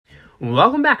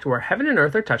Welcome back to where heaven and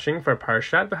earth are touching for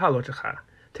Parashat Beha'alotcha.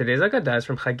 Today's Agadah is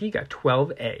from Chagiga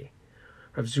 12a.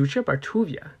 Rav Zucha Bar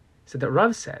Tuvia said that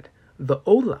Rav said, the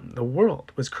Olam, the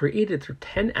world, was created through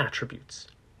 10 attributes: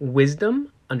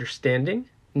 wisdom, understanding,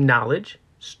 knowledge,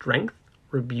 strength,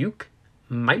 rebuke,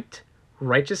 might,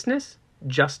 righteousness,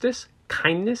 justice,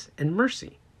 kindness, and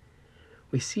mercy.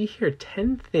 We see here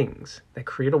 10 things that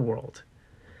create a world.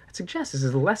 I suggest this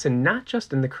is a lesson not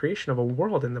just in the creation of a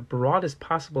world in the broadest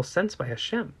possible sense by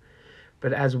Hashem,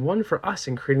 but as one for us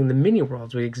in creating the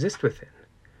mini-worlds we exist within.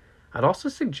 I'd also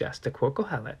suggest, to quote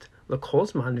Kohelet, L'kol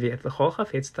zman v'et l'chol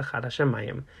chafetz tachad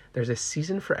hashamayim, there's a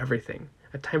season for everything,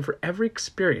 a time for every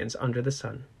experience under the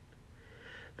sun.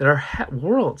 That our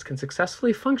worlds can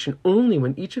successfully function only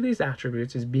when each of these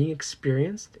attributes is being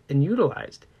experienced and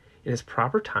utilized in its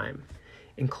proper time,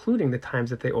 including the times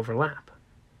that they overlap.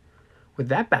 With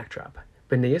that backdrop,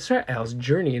 Bnei Yisrael's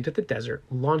journey into the desert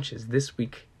launches this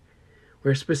week.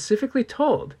 We are specifically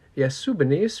told, Yasu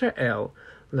Bnei Yisrael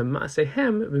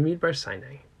lema'asehem b'midbar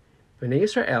Sinai. Bnei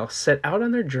Yisrael set out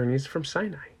on their journeys from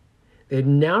Sinai. They had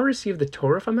now received the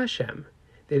Torah from Hashem.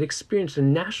 They had experienced a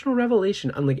national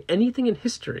revelation unlike anything in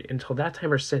history until that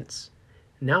time or since.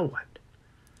 Now what?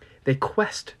 They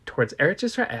quest towards Eretz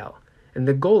Yisrael and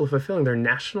the goal of fulfilling their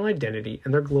national identity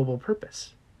and their global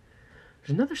purpose.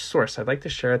 There's another source I'd like to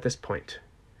share at this point.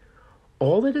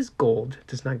 All that is gold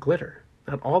does not glitter.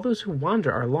 Not all those who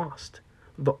wander are lost.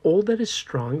 The old that is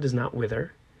strong does not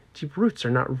wither. Deep roots are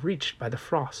not reached by the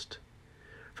frost.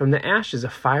 From the ashes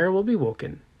a fire will be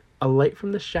woken. A light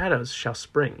from the shadows shall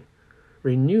spring.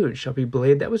 Renewed shall be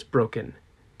blade that was broken.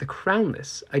 The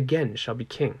crownless again shall be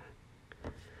king.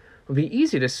 It will be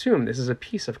easy to assume this is a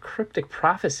piece of cryptic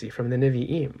prophecy from the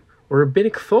Nevi'im, or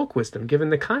rabbinic folk wisdom given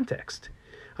the context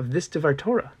of this Divar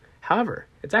Torah. However,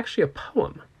 it's actually a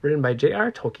poem written by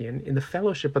J.R. Tolkien in the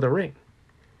Fellowship of the Ring.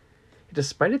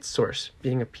 Despite its source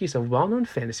being a piece of well-known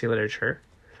fantasy literature,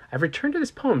 I've returned to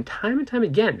this poem time and time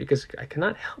again because I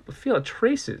cannot help but feel it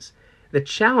traces the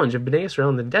challenge of Bnei Israel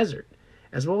in the desert,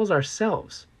 as well as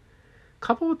ourselves,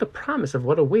 coupled with the promise of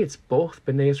what awaits both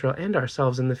Bnei Israel and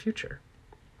ourselves in the future.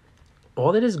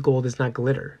 All that is gold does not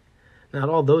glitter. Not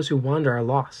all those who wander are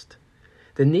lost.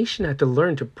 The nation had to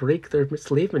learn to break their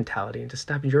slave mentality and to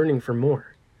stop yearning for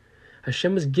more.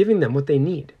 Hashem was giving them what they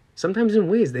need, sometimes in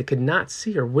ways they could not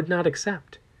see or would not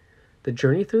accept. The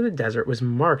journey through the desert was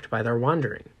marked by their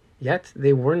wandering, yet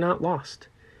they were not lost.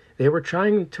 They were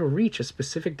trying to reach a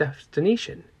specific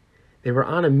destination. They were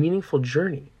on a meaningful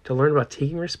journey to learn about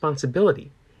taking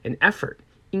responsibility and effort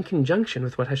in conjunction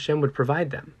with what Hashem would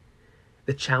provide them.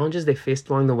 The challenges they faced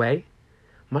along the way,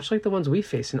 much like the ones we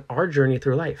face in our journey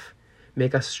through life,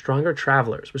 make us stronger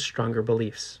travelers with stronger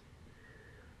beliefs.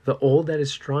 The old that is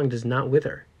strong does not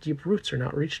wither. Deep roots are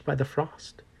not reached by the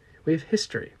frost. We have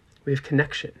history. We have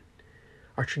connection.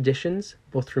 Our traditions,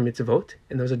 both through mitzvot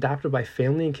and those adopted by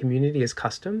family and community as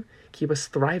custom, keep us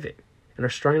thriving and are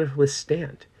strong enough to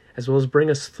withstand, as well as bring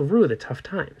us through the tough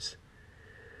times.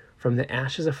 From the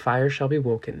ashes a fire shall be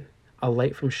woken. A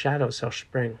light from shadows shall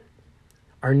spring.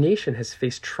 Our nation has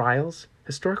faced trials,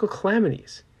 historical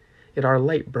calamities, yet our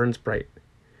light burns bright.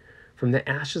 From the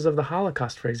ashes of the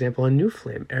Holocaust, for example, a new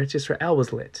flame, Eretz Yisrael,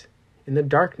 was lit. In the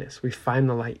darkness, we find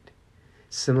the light.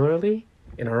 Similarly,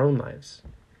 in our own lives.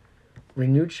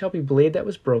 Renewed shall be blade that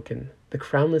was broken. The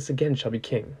crownless again shall be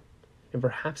king. And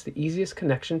perhaps the easiest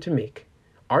connection to make,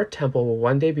 our temple will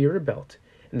one day be rebuilt,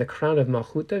 and the crown of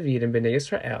Malchut David and Bnei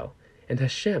Yisrael and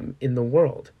Hashem in the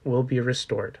world will be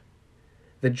restored.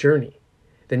 The journey,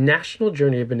 the national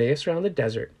journey of Bnei Yisrael in the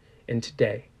desert, and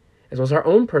today, as well as our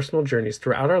own personal journeys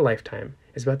throughout our lifetime,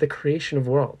 is about the creation of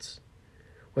worlds.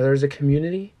 Whether it's a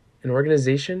community, an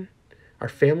organization, our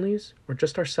families, or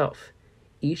just ourselves,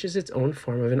 each is its own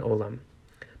form of an olam.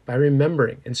 By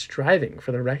remembering and striving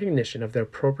for the recognition of the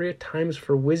appropriate times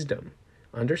for wisdom,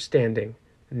 understanding,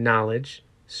 knowledge,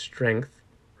 strength,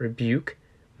 rebuke,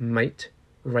 might,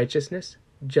 righteousness,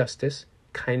 justice,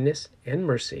 kindness, and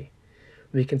mercy,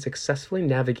 we can successfully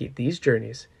navigate these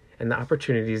journeys and the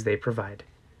opportunities they provide.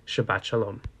 Shabbat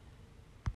Shalom.